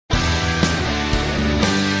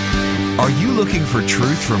Are you looking for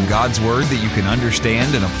truth from God's Word that you can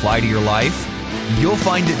understand and apply to your life? You'll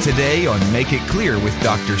find it today on Make It Clear with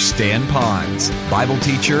Dr. Stan Ponz, Bible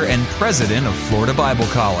teacher and president of Florida Bible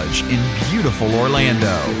College in beautiful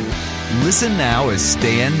Orlando. Listen now as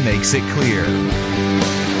Stan makes it clear.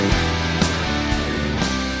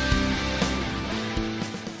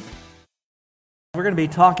 We're going to be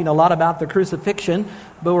talking a lot about the crucifixion,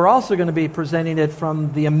 but we're also going to be presenting it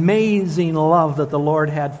from the amazing love that the Lord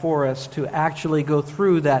had for us to actually go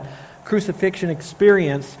through that crucifixion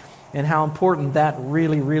experience and how important that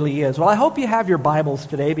really is. Well, I hope you have your Bibles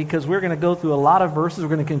today because we're going to go through a lot of verses. We're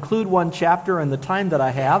going to conclude one chapter in the time that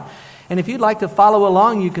I have. And if you'd like to follow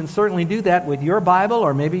along, you can certainly do that with your Bible,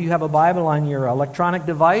 or maybe you have a Bible on your electronic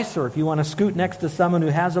device, or if you want to scoot next to someone who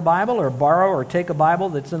has a Bible, or borrow or take a Bible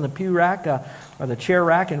that's in the pew rack or the chair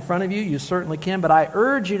rack in front of you, you certainly can. But I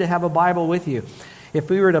urge you to have a Bible with you. If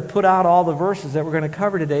we were to put out all the verses that we're going to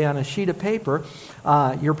cover today on a sheet of paper,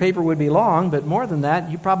 your paper would be long, but more than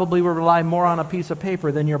that, you probably would rely more on a piece of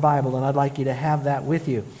paper than your Bible, and I'd like you to have that with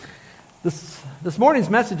you. This morning's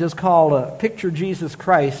message is called Picture Jesus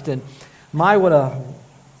Christ, and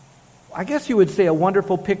I guess you would say a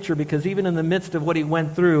wonderful picture, because even in the midst of what he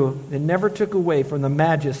went through, it never took away from the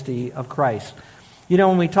majesty of Christ. You know,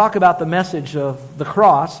 when we talk about the message of the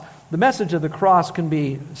cross can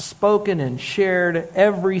be spoken and shared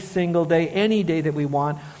every single day, any day that we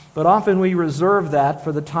want, but often we reserve that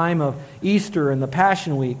for the time of Easter and the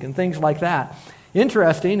Passion Week and things like that.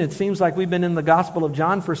 Interesting, it seems like we've been in the Gospel of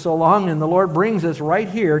John for so long, and the Lord brings us right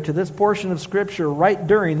here to this portion of Scripture right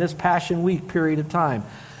during this Passion Week period of time.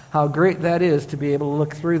 How great that is to be able to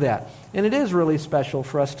look through that. And it is really special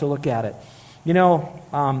for us to look at it. You know,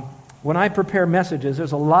 when I prepare messages,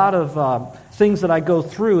 there's a lot of things that I go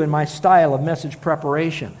through in my style of message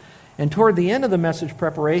preparation. And toward the end of the message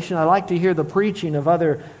preparation, I like to hear the preaching of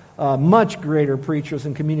other much greater preachers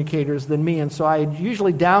and communicators than me, and so I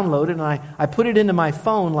usually download it and I put it into my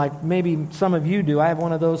phone like maybe some of you do. I have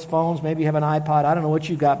one of those phones, maybe you have an iPod, I don't know what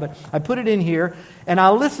you got, but I put it in here and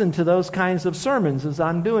I'll listen to those kinds of sermons as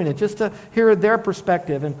I'm doing it, just to hear their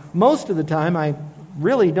perspective. And most of the time I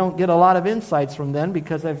really don't get a lot of insights from them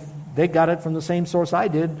because they got it from the same source I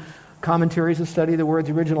did, commentaries to study the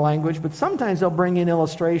word's original language, but sometimes they'll bring in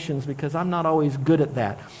illustrations because I'm not always good at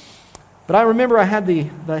that. But I remember I had the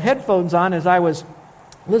headphones on as I was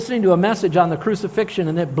listening to a message on the crucifixion,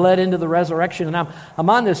 and it bled into the resurrection. And I'm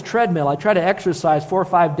on this treadmill. I try to exercise 4 or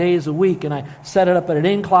 5 days a week, and I set it up at an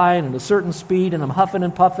incline and a certain speed, and I'm huffing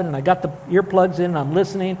and puffing, and I got the earplugs in, and I'm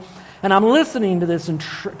listening. And I'm listening to this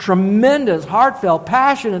tremendous, heartfelt,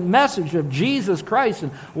 passionate message of Jesus Christ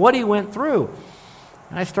and what he went through.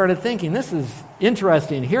 And I started thinking, this is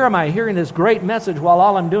interesting. Here am I hearing this great message while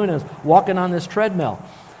all I'm doing is walking on this treadmill.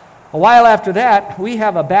 A while after that, we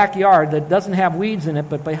have a backyard that doesn't have weeds in it,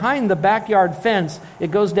 but behind the backyard fence,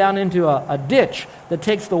 it goes down into a ditch that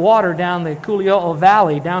takes the water down the Culio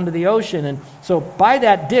Valley, down to the ocean. And so by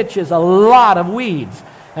that ditch is a lot of weeds.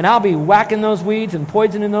 And I'll be whacking those weeds and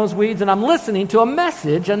poisoning those weeds, and I'm listening to a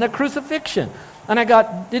message on the crucifixion. And I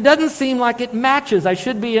got, it doesn't seem like it matches. I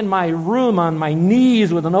should be in my room on my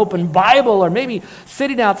knees with an open Bible, or maybe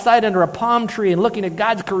sitting outside under a palm tree and looking at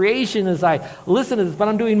God's creation as I listen to this. But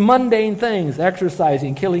I'm doing mundane things,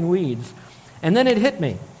 exercising, killing weeds. And then it hit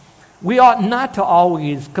me. We ought not to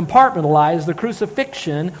always compartmentalize the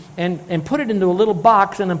crucifixion and put it into a little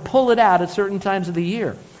box and then pull it out at certain times of the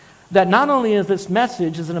year. That not only is this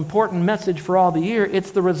message is an important message for all the year,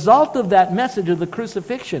 it's the result of that message of the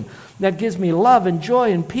crucifixion that gives me love and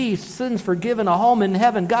joy and peace, sins forgiven, a home in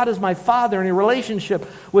heaven. God is my Father, and a relationship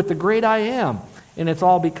with the great I am. And it's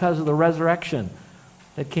all because of the resurrection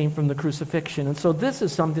that came from the crucifixion. And so this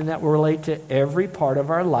is something that will relate to every part of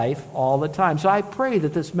our life all the time. So I pray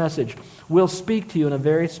that this message will speak to you in a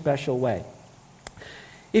very special way.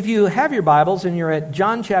 If you have your Bibles and you're at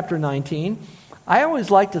John chapter 19, I always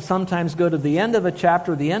like to sometimes go to the end of a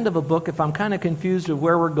chapter, the end of a book, if I'm kind of confused of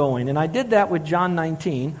where we're going. And I did that with John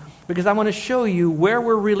 19 because I want to show you where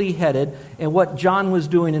we're really headed and what John was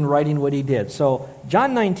doing in writing what he did. So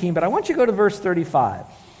John 19, but I want you to go to verse 35.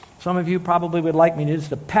 Some of you probably would like me to just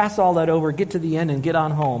to pass all that over, get to the end, and get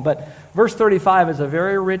on home. But verse 35 is a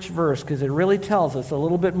very rich verse because it really tells us a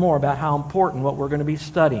little bit more about how important what we're going to be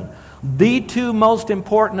studying. The two most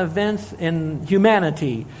important events in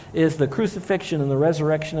humanity is the crucifixion and the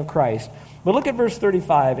resurrection of Christ. But look at verse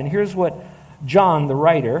 35, and here's what John, the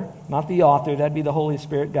writer, not the author, that'd be the Holy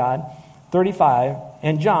Spirit, God, 35,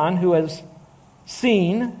 and John, who has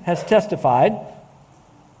seen, has testified,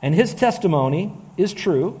 and his testimony is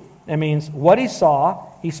true. That means what he saw,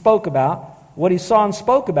 he spoke about. What he saw and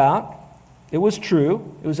spoke about, It was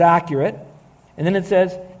true. It was accurate. And then it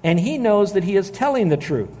says, and he knows that he is telling the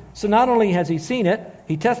truth. So not only has he seen it,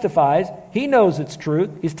 he testifies. He knows it's truth.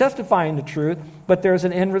 He's testifying the truth, but there's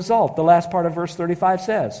an end result. The last part of verse 35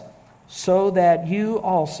 says, so that you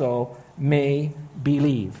also may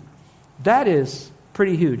believe. That is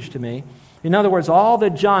pretty huge to me. In other words, all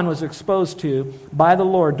that John was exposed to by the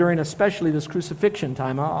Lord during especially this crucifixion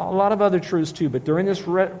time, a lot of other truths too, but during this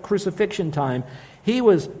crucifixion time, he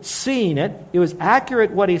was seeing it. It was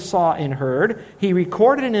accurate what he saw and heard. He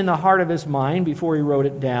recorded it in the heart of his mind before he wrote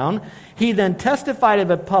it down. He then testified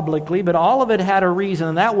of it publicly, but all of it had a reason,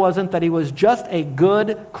 and that wasn't that he was just a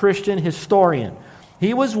good Christian historian.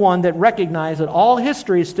 He was one that recognized that all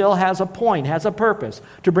history still has a point, has a purpose,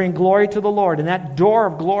 to bring glory to the Lord. And that door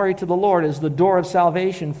of glory to the Lord is the door of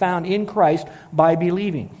salvation found in Christ by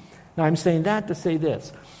believing. Now I'm saying that to say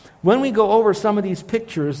this. When we go over some of these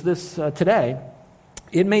pictures today,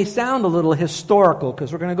 it may sound a little historical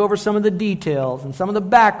because we're going to go over some of the details and some of the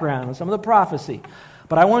background and some of the prophecy.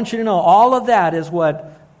 But I want you to know all of that is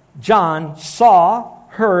what John saw,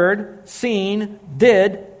 heard, seen,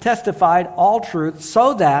 did, testified, all truth,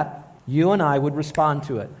 so that you and I would respond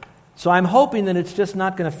to it. So I'm hoping that it's just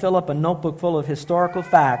not going to fill up a notebook full of historical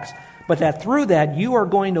facts, but that through that you are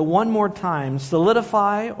going to one more time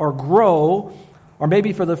solidify or grow, or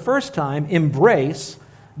maybe for the first time embrace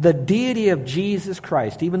the deity of Jesus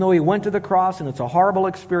Christ. Even though he went to the cross and it's a horrible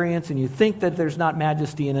experience and you think that there's not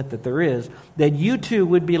majesty in it, that there is, that you too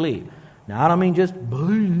would believe. Now I don't mean just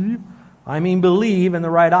believe. I mean believe in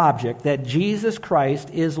the right object, that Jesus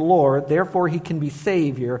Christ is Lord, therefore he can be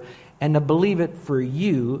Savior, and to believe it for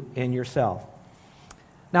you and yourself.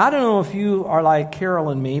 Now, I don't know if you are like Carol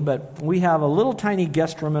and me, but we have a little tiny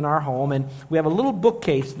guest room in our home, and we have a little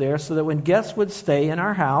bookcase there so that when guests would stay in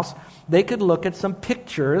our house, they could look at some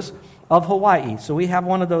pictures of Hawaii. So we have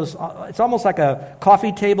one of those, it's almost like a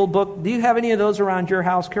coffee table book. Do you have any of those around your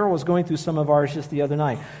house? Carol was going through some of ours just the other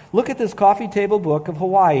night. Look at this coffee table book of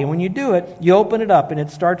Hawaii, and when you do it, you open it up, and it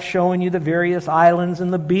starts showing you the various islands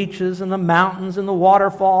and the beaches and the mountains and the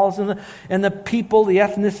waterfalls and the people, the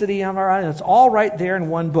ethnicity of our island. It's all right there in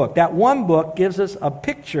one book. That one book gives us a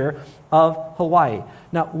picture of Hawaii.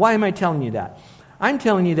 Now, why am I telling you that? I'm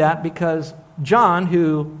telling you that because John,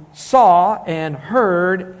 who saw and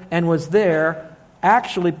heard and was there,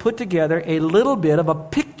 actually put together a little bit of a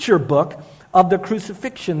picture book of the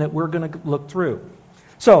crucifixion that we're going to look through.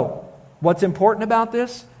 So, what's important about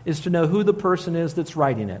this is to know who the person is that's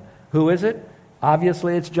writing it. Who is it?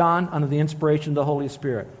 Obviously, it's John under the inspiration of the Holy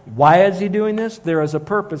Spirit. Why is he doing this? There is a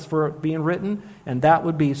purpose for it being written, and that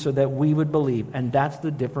would be so that we would believe. And that's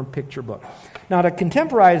the different picture book. Now, to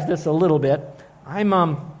contemporize this a little bit, I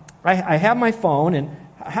have my phone, and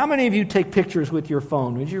how many of you take pictures with your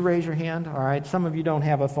phone? Would you raise your hand? All right, some of you don't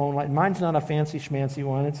have a phone like mine's not a fancy schmancy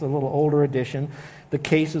one. It's a little older edition. The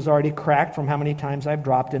case is already cracked from how many times I've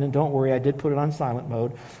dropped it, and don't worry, I did put it on silent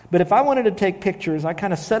mode. But if I wanted to take pictures, I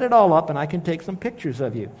kind of set it all up, and I can take some pictures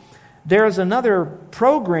of you. There's another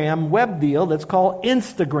program, web deal, that's called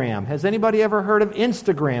Instagram. Has anybody ever heard of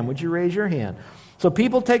Instagram? Would you raise your hand? So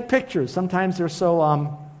people take pictures. Sometimes they're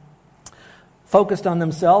so focused on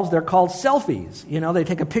themselves, they're called selfies. You know, they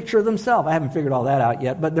take a picture of themselves. I haven't figured all that out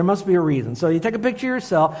yet, but there must be a reason. So you take a picture of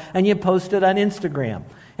yourself and you post it on Instagram.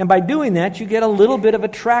 And by doing that, you get a little bit of a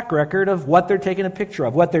track record of what they're taking a picture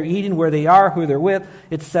of, what they're eating, where they are, who they're with,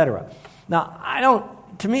 etc. Now,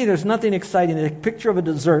 to me, there's nothing exciting than a picture of a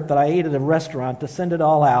dessert that I ate at a restaurant to send it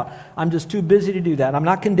all out. I'm just too busy to do that. I'm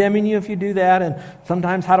not condemning you if you do that, and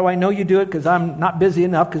sometimes how do I know you do it? Because I'm not busy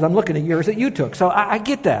enough because I'm looking at yours that you took. So I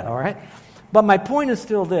get that, all right? But my point is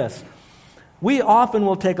still this. We often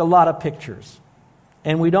will take a lot of pictures,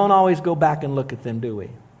 and we don't always go back and look at them, do we?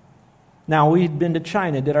 Now, we've been to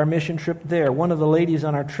China, did our mission trip there. One of the ladies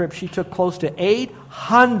on our trip, she took close to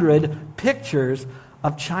 800 pictures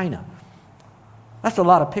of China. That's a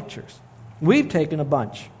lot of pictures. We've taken a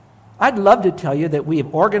bunch. I'd love to tell you that we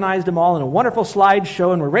have organized them all in a wonderful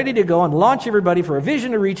slideshow and we're ready to go and launch everybody for a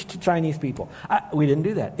vision to reach to Chinese people. We didn't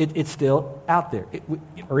do that. It's still out there.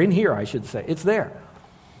 Or in here, I should say. It's there.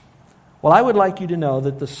 Well, I would like you to know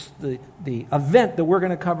that the event that we're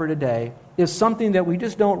going to cover today is something that we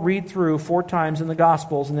just don't read through 4 times in the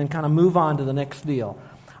Gospels and then kind of move on to the next deal.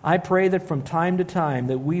 I pray that from time to time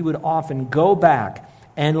that we would often go back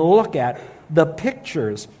and look at the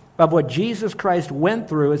pictures of what Jesus Christ went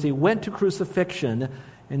through as he went to crucifixion,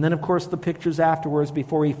 and then, of course, the pictures afterwards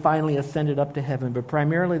before he finally ascended up to heaven. But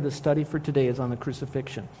primarily the study for today is on the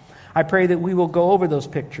crucifixion. I pray that we will go over those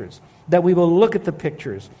pictures, that we will look at the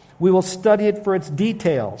pictures, we will study it for its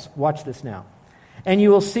details. Watch this now. And you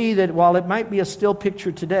will see that while it might be a still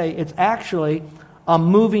picture today, it's actually a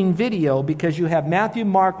moving video, because you have Matthew,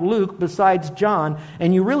 Mark, Luke besides John,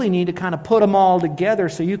 and you really need to kind of put them all together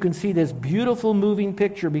so you can see this beautiful moving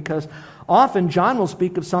picture, because often John will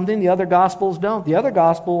speak of something the other Gospels don't. The other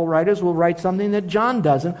Gospel writers will write something that John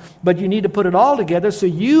doesn't, but you need to put it all together so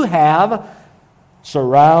you have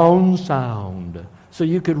surround sound, so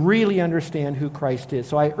you could really understand who Christ is.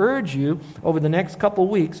 So I urge you, over the next couple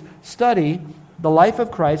weeks, study the life of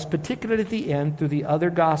Christ, particularly at the end, through the other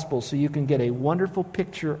Gospels, so you can get a wonderful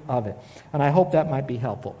picture of it. And I hope that might be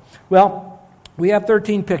helpful. Well, we have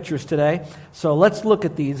 13 pictures today, so let's look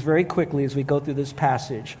at these very quickly as we go through this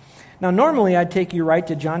passage. Now, normally I'd take you right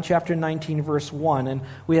to John chapter 19, verse 1, and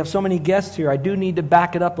we have so many guests here, I do need to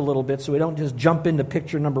back it up a little bit so we don't just jump into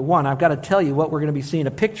picture number 1. I've got to tell you what we're going to be seeing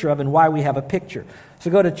a picture of and why we have a picture. So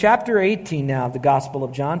go to chapter 18 now of the Gospel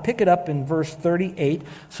of John. Pick it up in verse 38.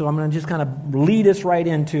 So I'm going to just kind of lead us right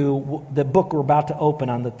into the book we're about to open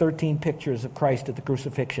on the 13 pictures of Christ at the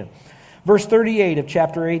crucifixion. Verse 38 of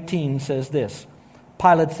chapter 18 says this: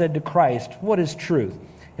 Pilate said to Christ, "What is truth?"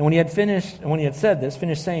 And when he had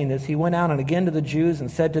finished saying this, he went out and again to the Jews and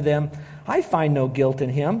said to them, "I find no guilt in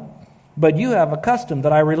him, but you have a custom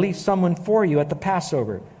that I release someone for you at the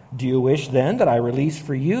Passover. Do you wish then that I release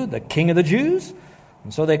for you the King of the Jews?"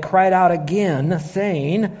 And so they cried out again,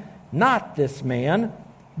 saying, "Not this man,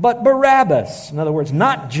 but Barabbas." In other words,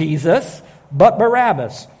 not Jesus, but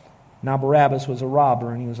Barabbas. Now Barabbas was a robber,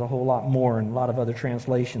 and he was a whole lot more in a lot of other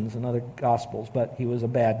translations and other Gospels, but he was a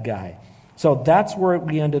bad guy. So that's where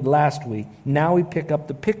we ended last week. Now we pick up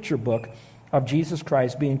the picture book of Jesus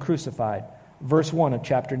Christ being crucified. Verse 1 of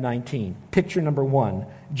chapter 19. Picture number 1,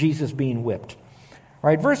 Jesus being whipped. All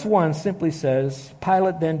right, verse 1 simply says,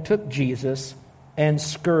 Pilate then took Jesus and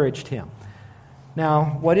scourged him.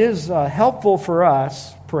 Now, what is helpful for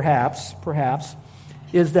us, perhaps,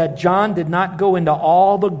 is that John did not go into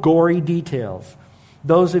all the gory details.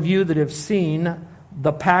 Those of you that have seen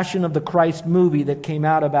the Passion of the Christ movie that came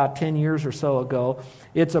out about 10 years or so ago,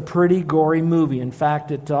 it's a pretty gory movie. In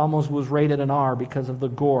fact, it almost was rated an R because of the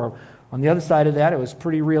gore. On the other side of that, it was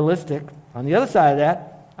pretty realistic. On the other side of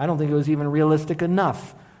that, I don't think it was even realistic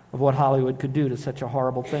enough of what Hollywood could do to such a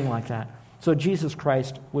horrible thing like that. So Jesus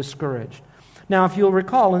Christ was scourged. Now, if you'll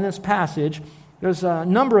recall in this passage, there's a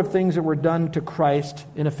number of things that were done to Christ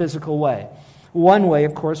in a physical way. One way,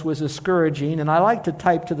 of course, was the scourging, and I like to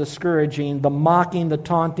type to the scourging, the mocking, the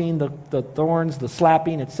taunting, the thorns, the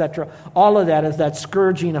slapping, etc. All of that is that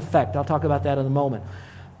scourging effect. I'll talk about that in a moment.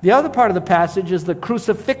 The other part of the passage is the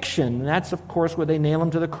crucifixion, and that's, of course, where they nail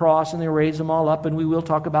him to the cross and they raise him all up, and we will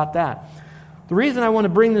talk about that. The reason I want to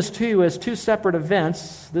bring this to you as two separate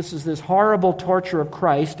events, this is this horrible torture of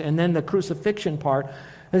Christ, and then the crucifixion part,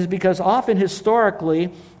 is because often historically,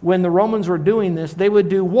 when the Romans were doing this, they would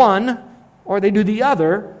do one or they do the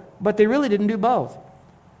other, but they really didn't do both.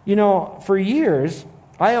 You know, for years,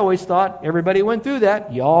 I always thought everybody went through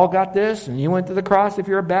that. You all got this, and you went to the cross if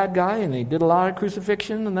you're a bad guy, and they did a lot of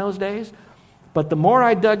crucifixion in those days. But the more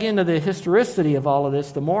I dug into the historicity of all of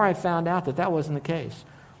this, the more I found out that that wasn't the case.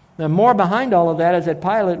 The more behind all of that is that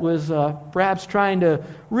Pilate was perhaps trying to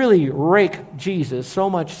really rake Jesus, so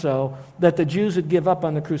much so that the Jews would give up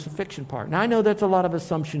on the crucifixion part. Now, I know that's a lot of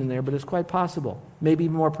assumption in there, but it's quite possible, maybe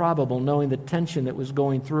more probable, knowing the tension that was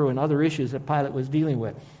going through and other issues that Pilate was dealing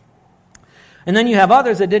with. And then you have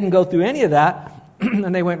others that didn't go through any of that,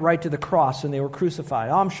 and they went right to the cross and they were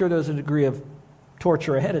crucified. I'm sure there was a degree of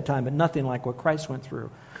torture ahead of time, but nothing like what Christ went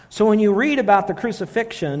through. So when you read about the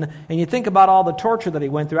crucifixion and you think about all the torture that he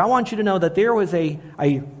went through, I want you to know that there was a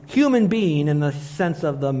human being, in the sense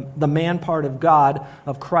of the man part of God,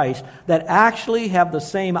 of Christ, that actually have the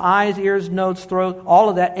same eyes, ears, nose, throat, all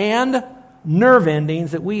of that, and nerve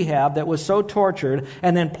endings that we have, that was so tortured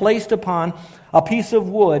and then placed upon a piece of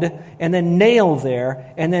wood and then nailed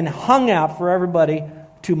there and then hung out for everybody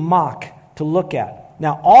to mock, to look at.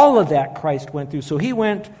 Now, all of that Christ went through. So he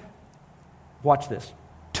went, watch this,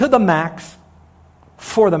 to the max,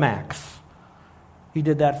 for the max. He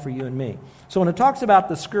did that for you and me. So when it talks about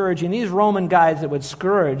the scourging, these Roman guys that would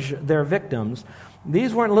scourge their victims,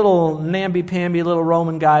 these weren't little namby-pamby little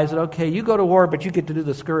Roman guys that, okay, you go to war, but you get to do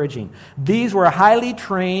the scourging. These were highly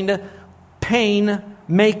trained,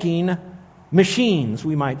 pain-making machines,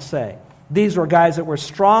 we might say. These were guys that were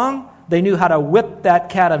strong. They knew how to whip that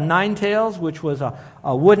cat of nine tails, which was a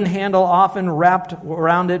wooden handle often wrapped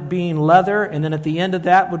around it being leather, and then at the end of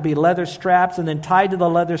that would be leather straps, and then tied to the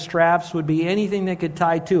leather straps would be anything they could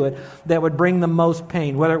tie to it that would bring the most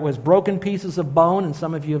pain, whether it was broken pieces of bone, and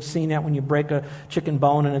some of you have seen that when you break a chicken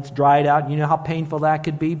bone and it's dried out, you know how painful that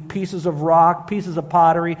could be, pieces of rock, pieces of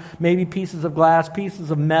pottery, maybe pieces of glass,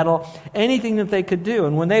 pieces of metal, anything that they could do.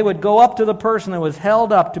 And when they would go up to the person that was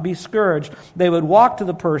held up to be scourged, they would walk to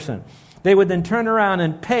the person. They would then turn around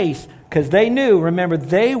and pace, because they knew, remember,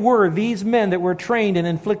 they were these men that were trained in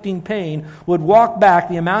inflicting pain, would walk back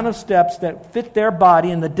the amount of steps that fit their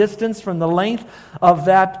body and the distance from the length of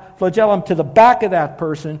that flagellum to the back of that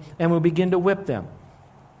person, and would begin to whip them.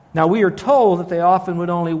 Now, we are told that they often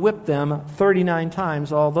would only whip them 39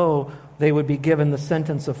 times, although they would be given the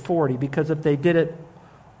sentence of 40, because if they did it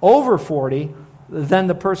over 40, then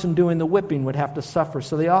the person doing the whipping would have to suffer.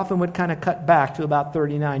 So they often would kind of cut back to about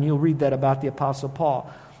 39. You'll read that about the Apostle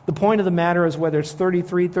Paul. The point of the matter is whether it's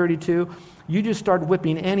 33, 32, you just start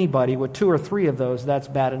whipping anybody with 2 or 3 of those, that's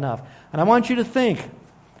bad enough. And I want you to think,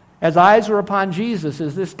 as eyes were upon Jesus,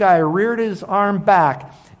 as this guy reared his arm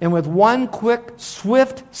back, and with one quick,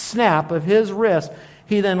 swift snap of his wrist,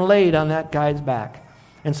 he then laid on that guy's back.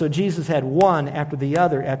 And so Jesus had one after the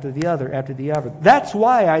other, after the other, after the other. That's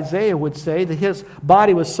why Isaiah would say that his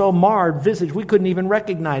body was so marred, visage, we couldn't even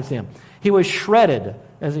recognize him. He was shredded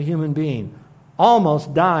as a human being,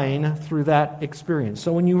 almost dying through that experience.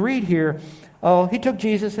 So when you read here, oh, he took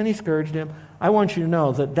Jesus and he scourged him, I want you to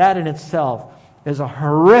know that that in itself is a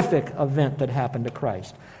horrific event that happened to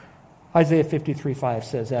Christ. Isaiah 53:5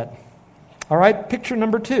 says that. All right, picture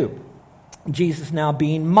number 2. Jesus now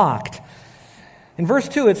being mocked. In verse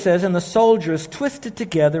 2 it says, and the soldiers twisted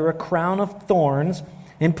together a crown of thorns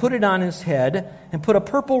and put it on his head and put a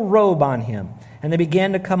purple robe on him. And they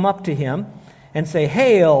began to come up to him and say,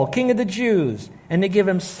 Hail, King of the Jews! And they give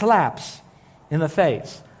him slaps in the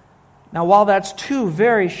face. Now, while that's 2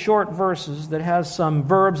 very short verses that has some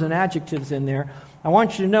verbs and adjectives in there, I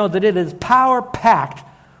want you to know that it is power-packed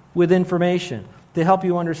with information to help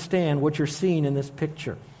you understand what you're seeing in this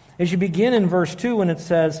picture. As you begin in verse 2 when it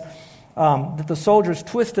says that the soldiers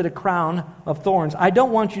twisted a crown of thorns, I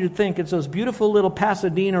don't want you to think it's those beautiful little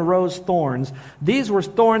Pasadena rose thorns. These were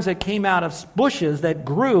thorns that came out of bushes that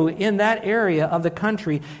grew in that area of the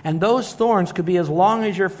country, and those thorns could be as long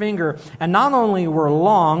as your finger, and not only were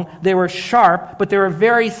long, they were sharp, but they were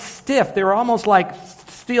very stiff. They were almost like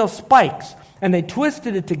steel spikes, and they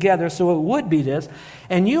twisted it together so it would be this,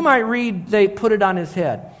 and you might read they put it on his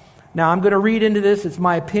head. Now, I'm going to read into this. It's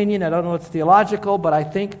my opinion. I don't know if it's theological, but I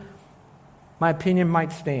think my opinion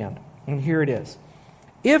might stand. And here it is.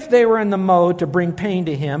 If they were in the mode to bring pain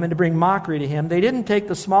to him and to bring mockery to him, they didn't take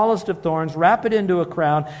the smallest of thorns, wrap it into a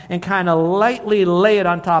crown, and kind of lightly lay it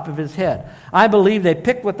on top of his head. I believe they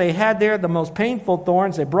picked what they had there, the most painful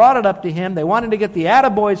thorns. They brought it up to him. They wanted to get the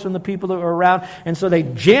attaboys from the people that were around, and so they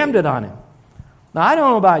jammed it on him. Now, I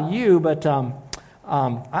don't know about you, but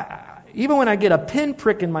even when I get a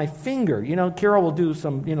pinprick in my finger, Carol will do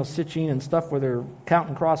some, stitching and stuff where they're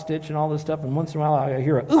counting cross stitch and all this stuff, and once in a while I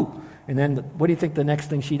hear a ooh, and then what do you think the next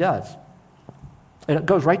thing she does? It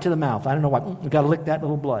goes right to the mouth. I don't know why. We've got to lick that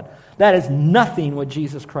little blood. That is nothing what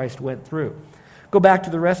Jesus Christ went through. Go back to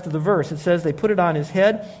the rest of the verse. It says they put it on his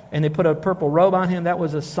head and they put a purple robe on him. That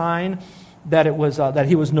was a sign that it was that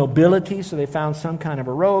he was nobility, so they found some kind of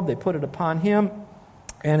a robe. They put it upon him.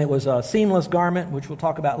 And it was a seamless garment, which we'll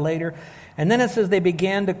talk about later. And then it says they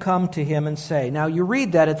began to come to him and say. Now you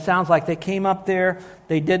read that, it sounds like they came up there,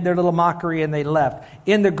 they did their little mockery, and they left.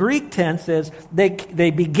 In the Greek tense is they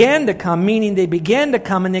began to come, meaning they began to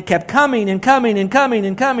come and they kept coming and coming and coming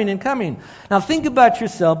and coming and coming. Now think about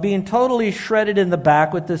yourself being totally shredded in the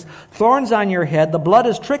back with this thorns on your head. The blood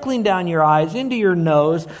is trickling down your eyes, into your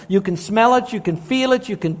nose. You can smell it, you can feel it,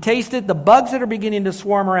 you can taste it. The bugs that are beginning to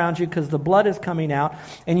swarm around you because the blood is coming out.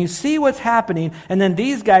 And you see what's happening, and then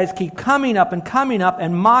these guys keep coming up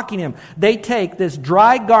and mocking him. They take this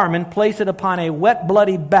dry garment, place it upon a wet,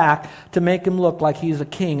 bloody back to make him look like he's a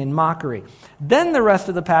king in mockery. Then the rest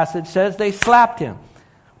of the passage says they slapped him.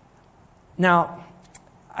 Now,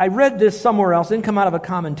 I read this somewhere else, didn't come out of a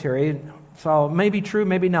commentary, so maybe true,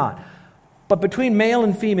 maybe not. But between male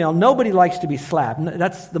and female, nobody likes to be slapped.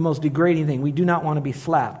 That's the most degrading thing. We do not want to be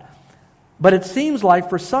slapped. But it seems like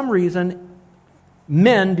for some reason,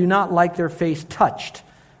 men do not like their face touched.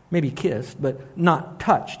 Maybe kissed, but not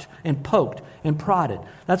touched and poked and prodded.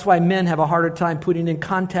 That's why men have a harder time putting in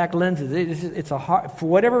contact lenses. It's a hard, for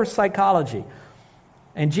whatever psychology.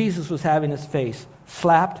 And Jesus was having his face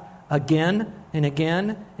slapped again and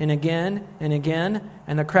again and again and again,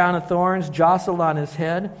 and the crown of thorns jostled on his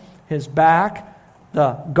head. his back,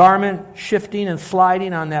 the garment shifting and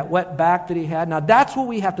sliding on that wet back that he had. Now that's what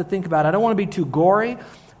we have to think about. I don't want to be too gory,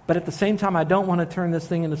 but at the same time I don't want to turn this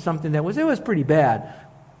thing into something that was pretty bad.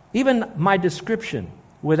 Even my description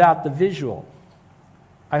without the visual,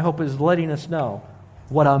 I hope, is letting us know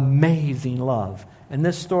what amazing love. And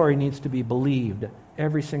this story needs to be believed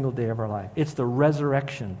every single day of our life. It's the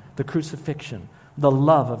resurrection, the crucifixion, the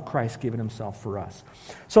love of Christ giving himself for us.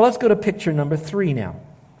 So let's go to picture number 3 now.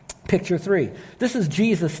 Picture 3. This is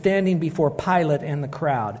Jesus standing before Pilate and the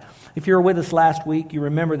crowd. If you were with us last week, you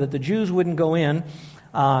remember that the Jews wouldn't go in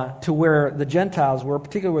to where the Gentiles were,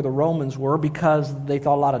 particularly where the Romans were, because they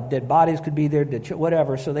thought a lot of dead bodies could be there,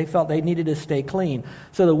 whatever, so they felt they needed to stay clean.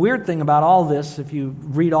 So the weird thing about all this, if you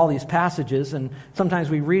read all these passages, and sometimes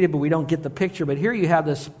we read it but we don't get the picture, but here you have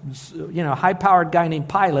this high-powered guy named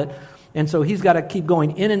Pilate, and so he's got to keep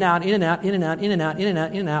going in and out, in and out, in and out, in and out, in and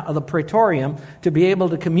out, in and out of the praetorium to be able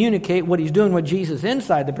to communicate what he's doing with Jesus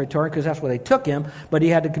inside the praetorium, because that's where they took him, but he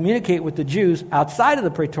had to communicate with the Jews outside of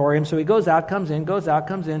the praetorium, so he goes out, comes in, goes out,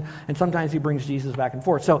 comes in, and sometimes he brings Jesus back and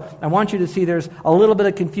forth. So I want you to see there's a little bit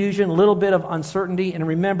of confusion, a little bit of uncertainty, and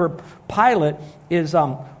remember, Pilate is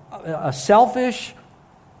a selfish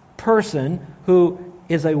person who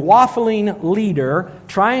is a waffling leader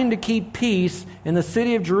trying to keep peace in the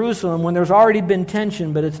city of Jerusalem when there's already been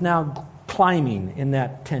tension, but it's now climbing in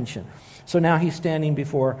that tension. So now he's standing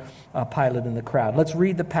before Pilate and the crowd. Let's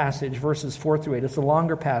read the passage, verses 4 through 8. It's a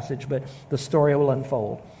longer passage, but the story will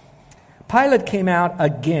unfold. Pilate came out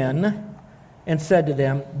again and said to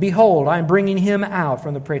them, "Behold, I am bringing him out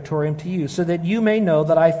from the praetorium to you, so that you may know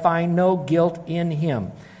that I find no guilt in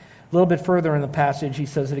him." A little bit further in the passage, he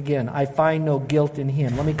says it again, "I find no guilt in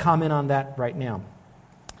him." Let me comment on that right now.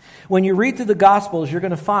 When you read through the Gospels, you're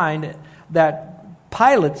going to find that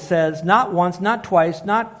Pilate says not once, not twice,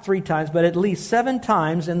 not 3 times, but at least 7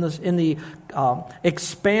 times in the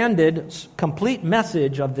expanded, complete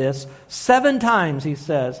message of this, 7 times he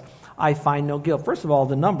says, "I find no guilt." First of all,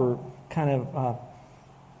 the number kind of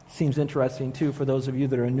seems interesting, too, for those of you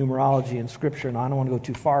that are in numerology and Scripture, and I don't want to go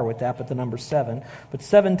too far with that, but the number 7. But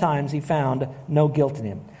 7 times he found no guilt in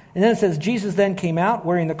him. And then it says, "Jesus then came out,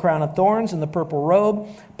 wearing the crown of thorns and the purple robe.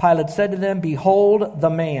 Pilate said to them, 'Behold the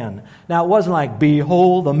man.'" Now, it wasn't like,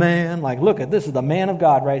 "Behold the man," like, look at this is the man of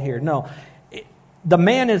God right here. No. The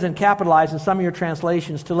man isn't capitalized in some of your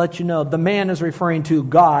translations to let you know the man is referring to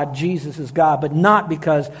God, Jesus is God, but not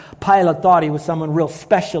because Pilate thought he was someone real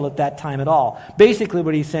special at that time at all. Basically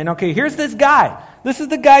what he's saying, okay, here's this guy. This is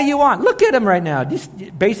the guy you want. Look at him right now. Just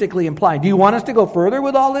basically implying, do you want us to go further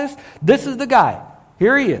with all this? This is the guy.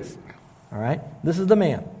 Here he is. All right? This is the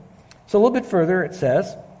man. So a little bit further it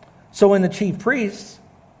says, "So when the chief priests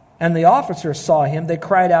and the officers saw him, they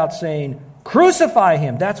cried out saying, 'Crucify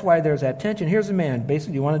him.'" That's why there's that tension. Here's the man.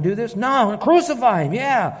 Basically, you want to do this? No, crucify him.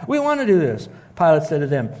 Yeah, we want to do this. Pilate said to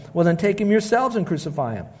them, "Well, then take him yourselves and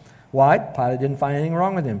crucify him." Why? Pilate didn't find anything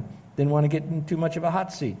wrong with him. Didn't want to get in too much of a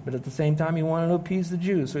hot seat. But at the same time, he wanted to appease the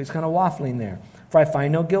Jews. So he's kind of waffling there. "For I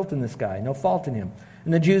find no guilt in this guy, no fault in him."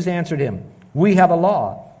 And the Jews answered him, "We have a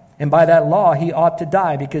law. And by that law, he ought to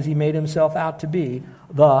die because he made himself out to be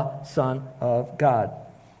the Son of God."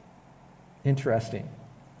 Interesting.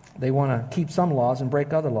 They want to keep some laws and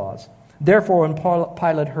break other laws. Therefore, when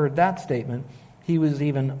Pilate heard that statement, he was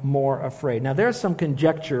even more afraid. Now, there's some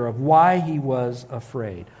conjecture of why he was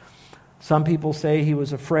afraid. Some people say he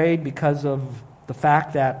was afraid because of the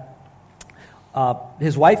fact that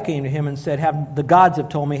his wife came to him and said, "The gods have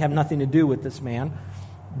told me have nothing to do with this man."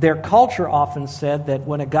 Their culture often said that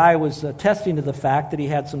when a guy was attesting to the fact that he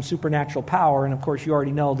had some supernatural power, and of course you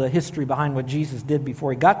already know the history behind what Jesus did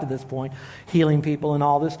before he got to this point, healing people and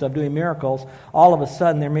all this stuff, doing miracles, all of a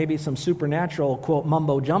sudden there may be some supernatural, quote,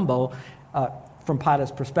 mumbo-jumbo from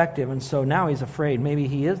Pilate's perspective, and so now he's afraid. Maybe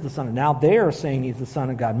he is the Son of God. Now they're saying he's the Son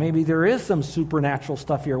of God. Maybe there is some supernatural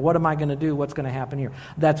stuff here. What am I going to do? What's going to happen here?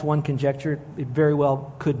 That's one conjecture. It very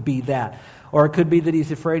well could be that. Or it could be that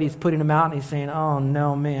he's afraid, he's putting him out and he's saying, "Oh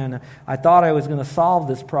no, man, I thought I was going to solve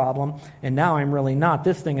this problem, and now I'm really not.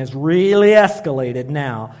 This thing has really escalated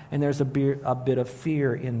now." And there's a bit of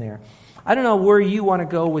fear in there. I don't know where you want to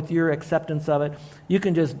go with your acceptance of it. You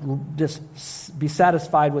can just be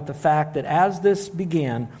satisfied with the fact that as this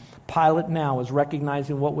began, Pilate now was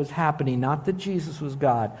recognizing what was happening, not that Jesus was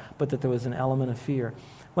God, but that there was an element of fear.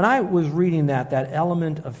 When I was reading that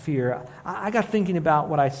element of fear, I got thinking about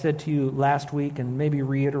what I said to you last week and maybe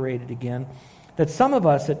reiterate it again, that some of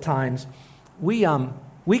us at times, we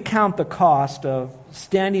count the cost of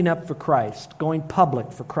standing up for Christ, going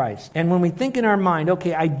public for Christ. And when we think in our mind,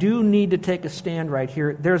 okay, I do need to take a stand right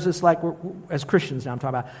here, there's this, like, as Christians now I'm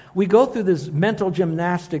talking about, we go through this mental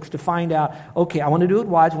gymnastics to find out, okay, I want to do it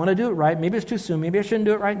wise, I want to do it right, maybe it's too soon, maybe I shouldn't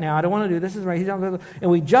do it right now, I don't want to do this is right, and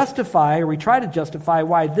we justify, or we try to justify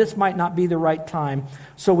why this might not be the right time,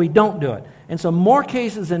 so we don't do it. And so more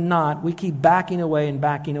cases than not, we keep backing away and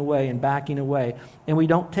backing away and backing away, and we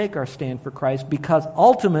don't take our stand for Christ because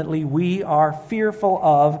ultimately we are fearful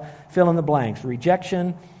of fill in the blanks,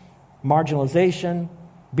 rejection, marginalization,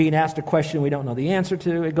 being asked a question we don't know the answer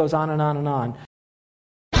to. It goes on and on and on.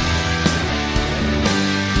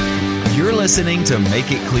 You're listening to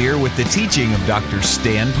Make It Clear with the teaching of Dr.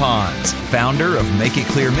 Stan Ponz, founder of Make It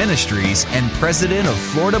Clear Ministries and president of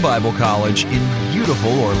Florida Bible College in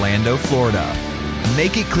beautiful Orlando, Florida.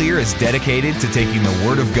 Make It Clear is dedicated to taking the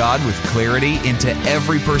Word of God with clarity into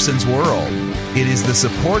every person's world. It is the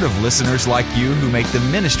support of listeners like you who make the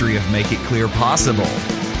ministry of Make It Clear possible.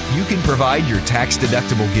 You can provide your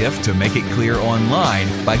tax-deductible gift to Make It Clear online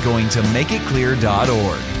by going to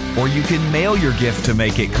makeitclear.org. Or you can mail your gift to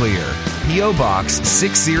Make It Clear, P.O. Box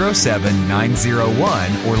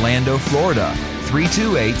 607901, Orlando, Florida,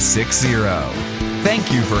 32860.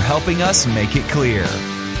 Thank you for helping us make it clear.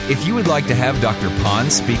 If you would like to have Dr.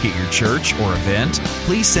 Ponz speak at your church or event,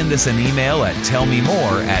 please send us an email at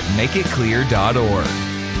tellmemore@makeitclear.org.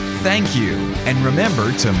 Thank you, and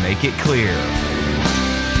remember to make it clear.